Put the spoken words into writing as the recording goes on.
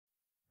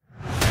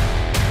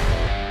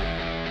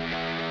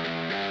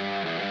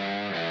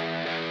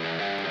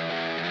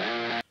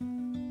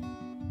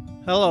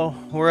Hello,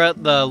 we're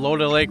at the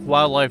Loda Lake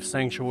Wildlife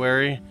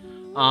Sanctuary,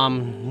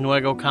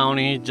 Nuevo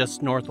County,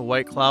 just north of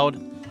White Cloud.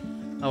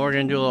 We're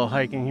gonna do a little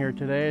hiking here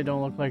today.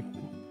 Don't look like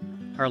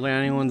hardly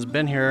anyone's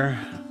been here,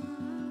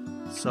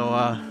 so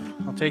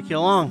I'll take you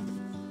along.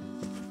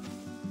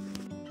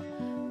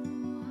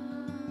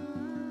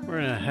 We're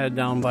gonna head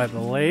down by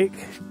the lake.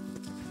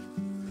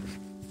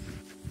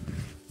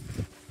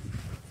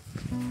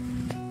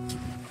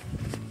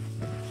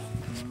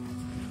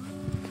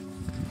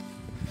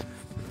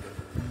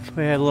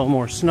 We had a little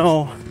more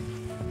snow.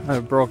 I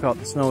broke out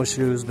the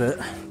snowshoes, but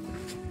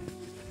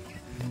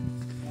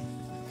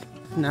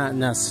not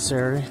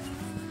necessary.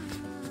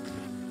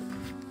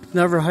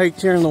 Never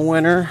hiked here in the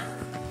winter.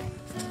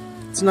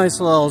 It's a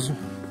nice little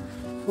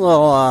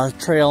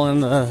trail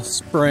in the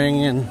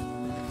spring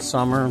and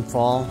summer and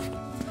fall.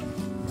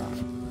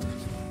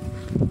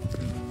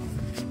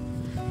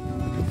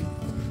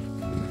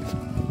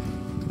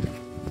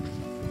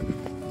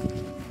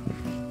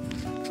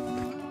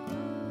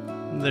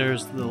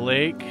 There's the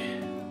lake.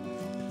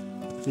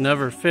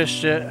 Never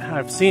fished it.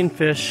 I've seen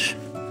fish,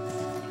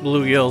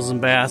 bluegills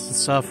and bass and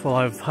stuff while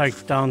I've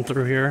hiked down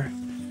through here.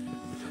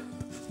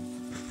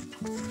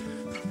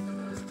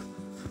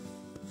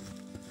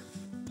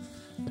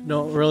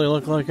 Don't really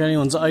look like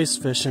anyone's ice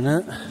fishing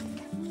it.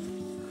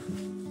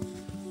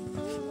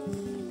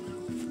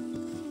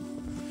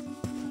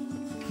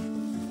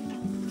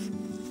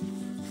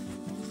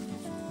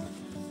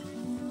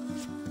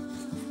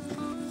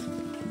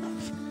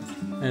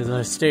 As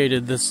I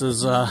stated, this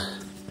is the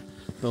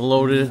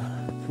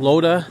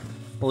Loda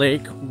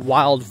Lake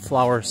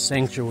Wildflower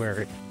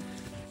Sanctuary.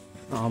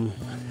 In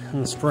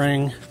the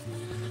spring,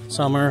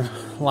 summer,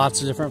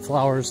 lots of different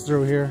flowers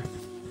through here.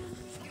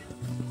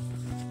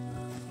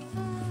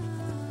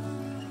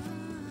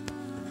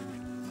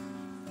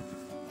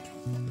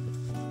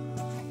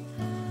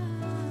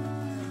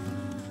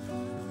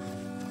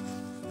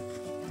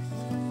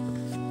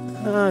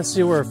 I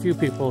see where a few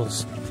people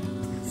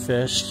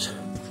fished.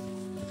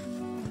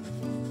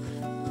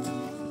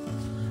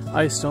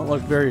 Ice don't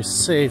look very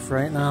safe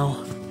right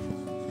now.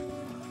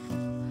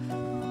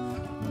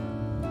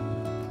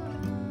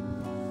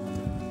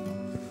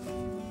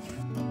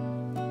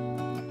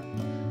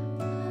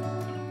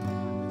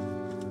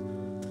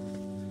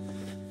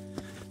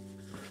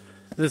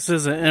 This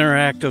is an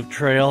interactive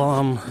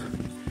trail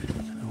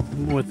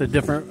with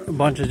a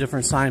bunch of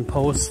different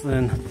signposts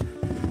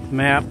and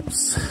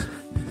maps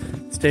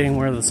stating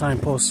where the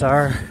signposts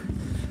are.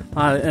 A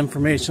lot of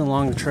information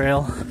along the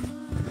trail.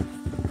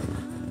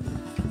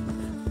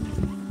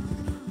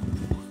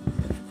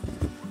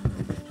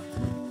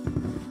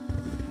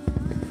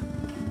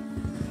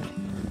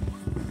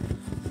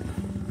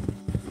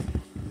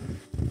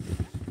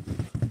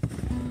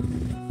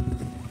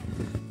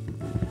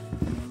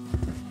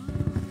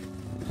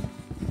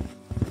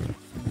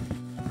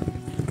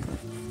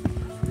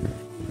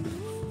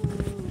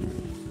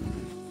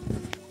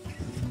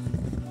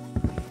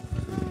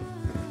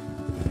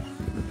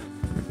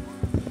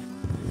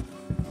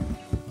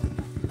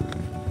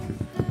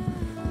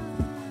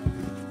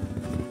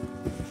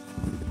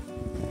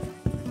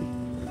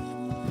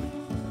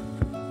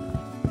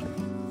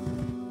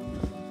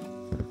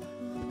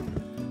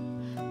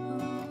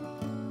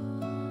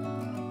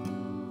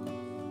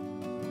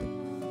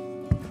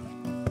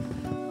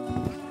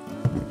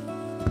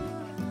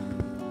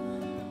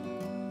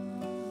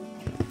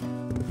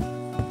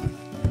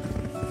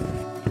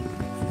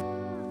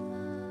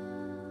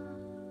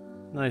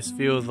 Nice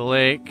view of the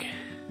lake,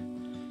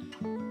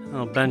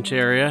 little bench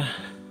area.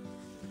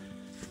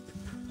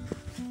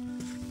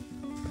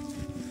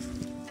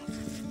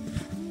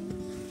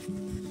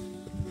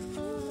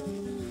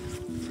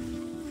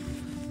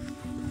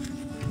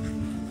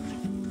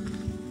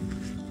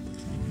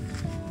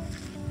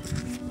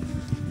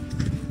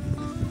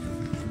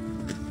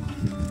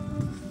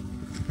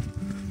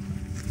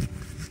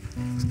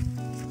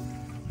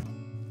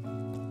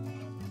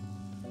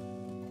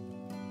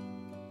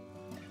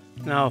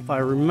 Now, if I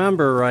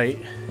remember right,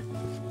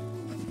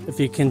 if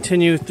you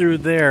continue through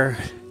there,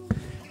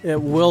 it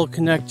will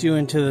connect you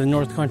into the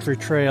North Country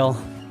Trail.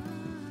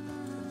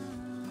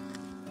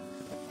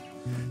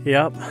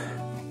 Yep.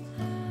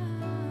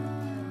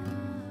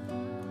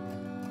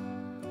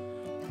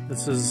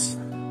 This is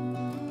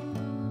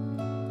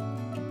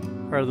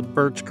part of the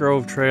Birch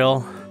Grove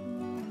Trail.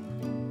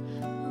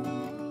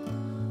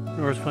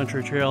 North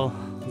Country Trail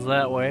is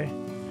that way.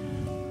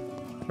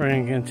 We're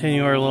going to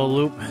continue our little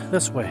loop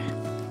this way.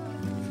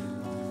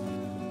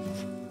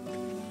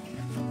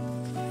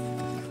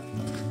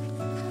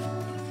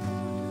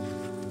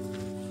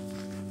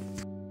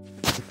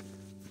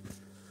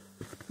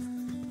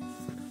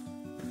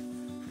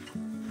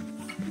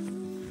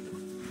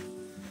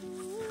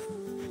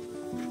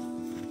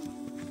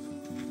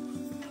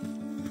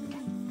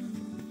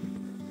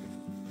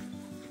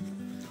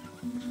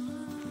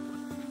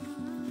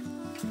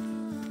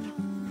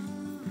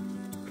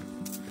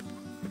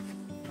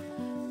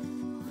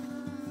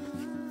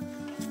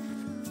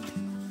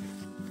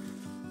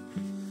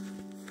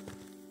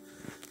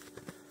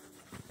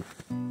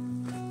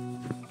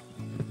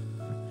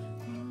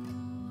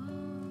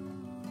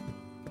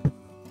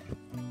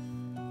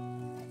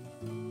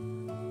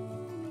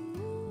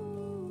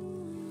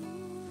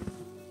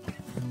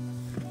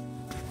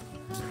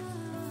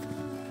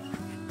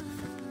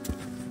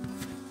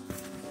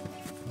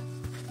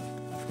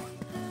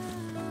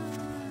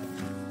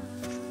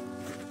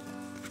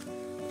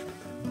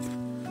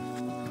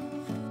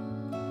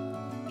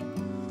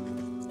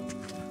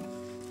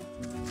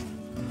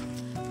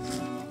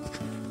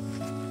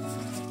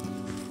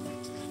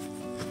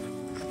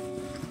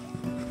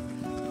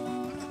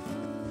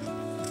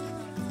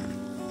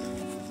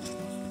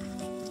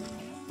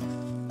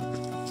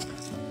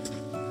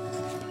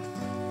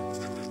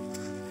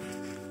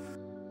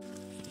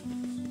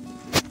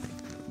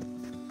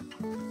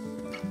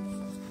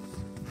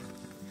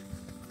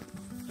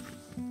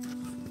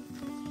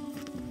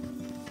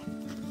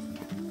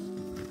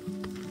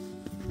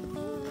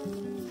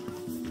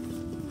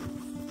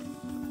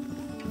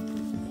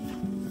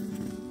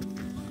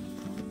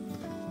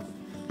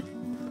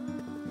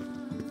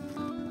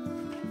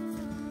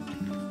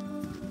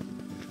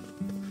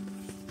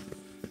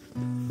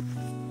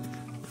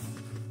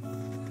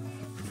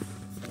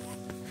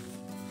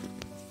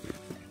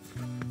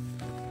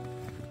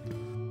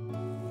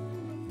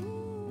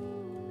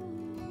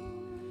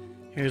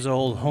 Here's an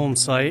old home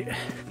site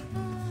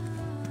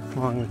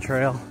along the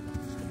trail.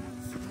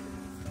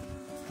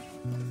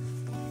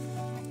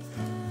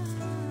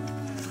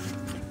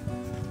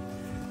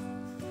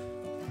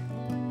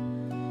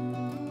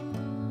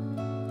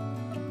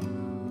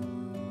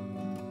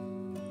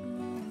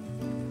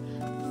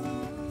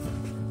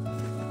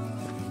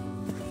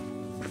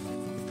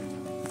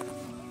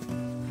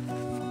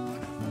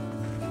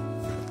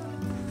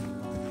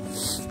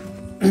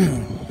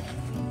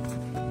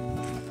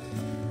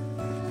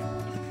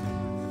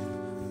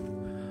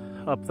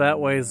 Up that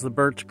way is the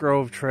Birch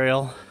Grove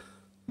Trail.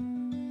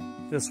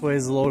 This way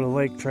is the Loda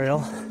Lake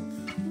Trail.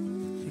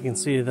 You can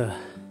see the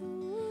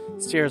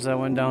stairs that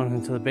went down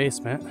into the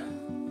basement.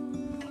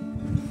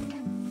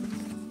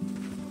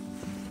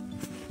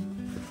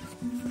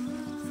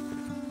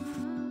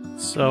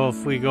 So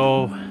if we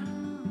go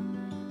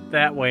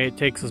that way, it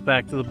takes us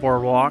back to the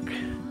boardwalk.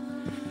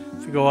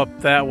 If we go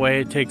up that way,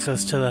 it takes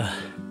us to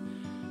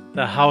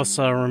the house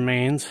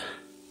remains.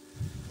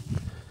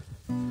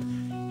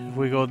 If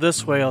we go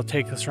this way, it'll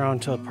take us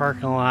around to the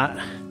parking lot.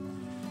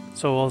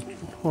 So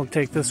we'll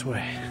take this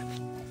way.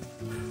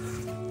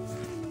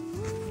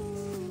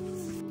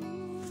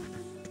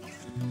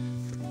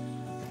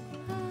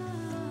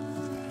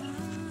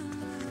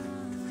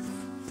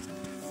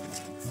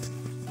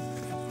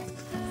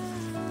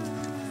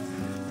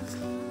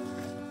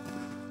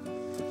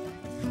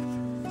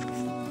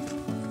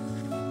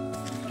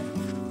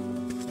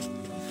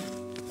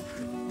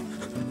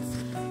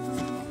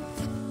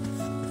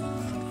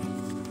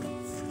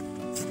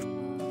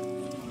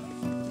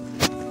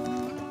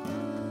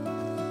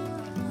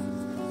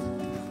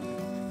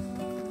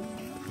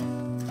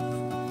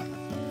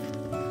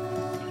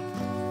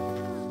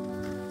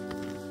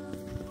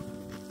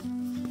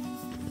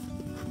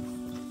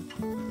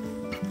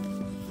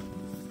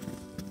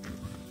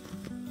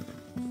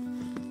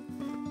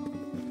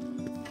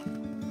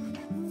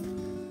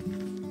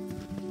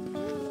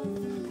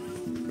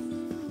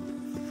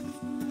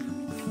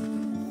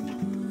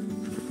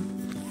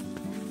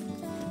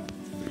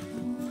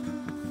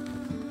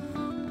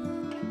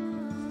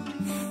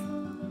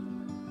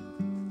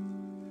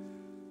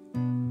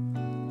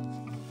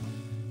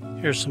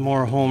 Here's some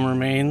more home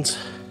remains.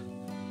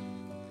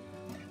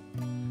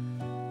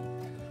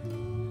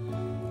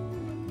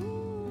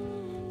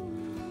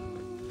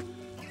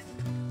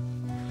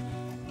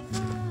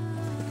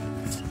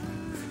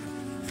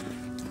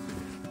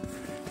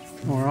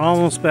 We're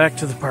almost back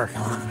to the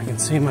parking lot. I can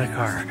see my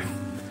car.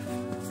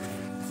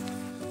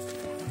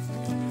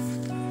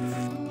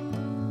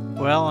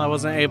 Well, I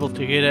wasn't able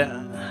to get it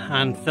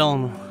on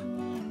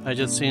film. I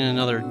just seen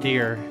another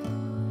deer.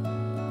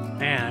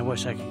 Man, I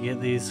wish I could get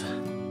these.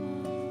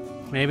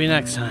 Maybe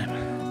next time.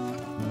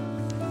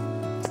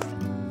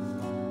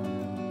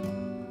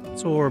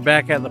 So we're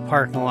back at the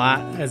parking lot.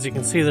 As you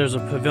can see, there's a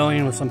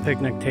pavilion with some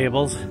picnic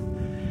tables.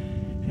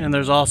 And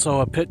there's also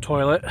a pit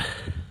toilet.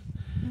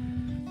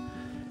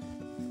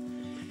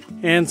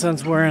 And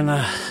since we're in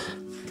the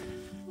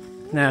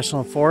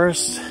National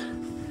Forest,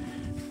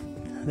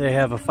 they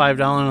have a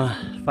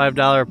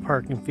 $5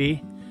 parking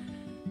fee.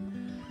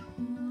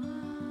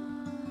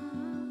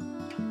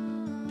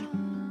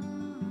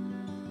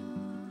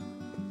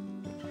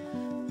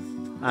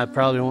 I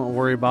probably won't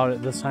worry about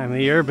it this time of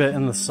year, but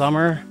in the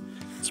summer,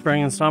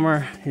 spring and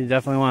summer, you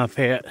definitely want to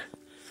pay it.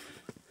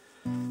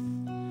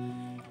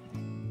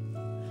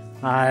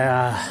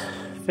 I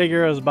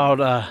figure it was about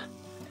a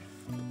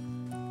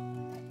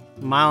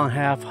 1.5 mile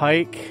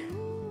hike.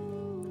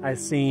 I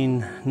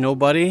seen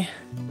nobody.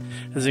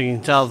 As you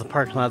can tell, the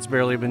parking lot's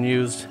barely been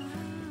used.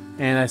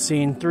 And I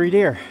seen 3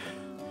 deer.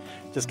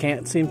 Just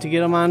can't seem to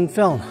get them on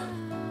film.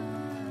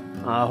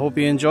 I hope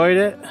you enjoyed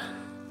it.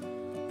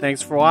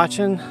 Thanks for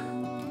watching.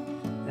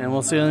 And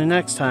we'll see you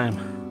next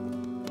time.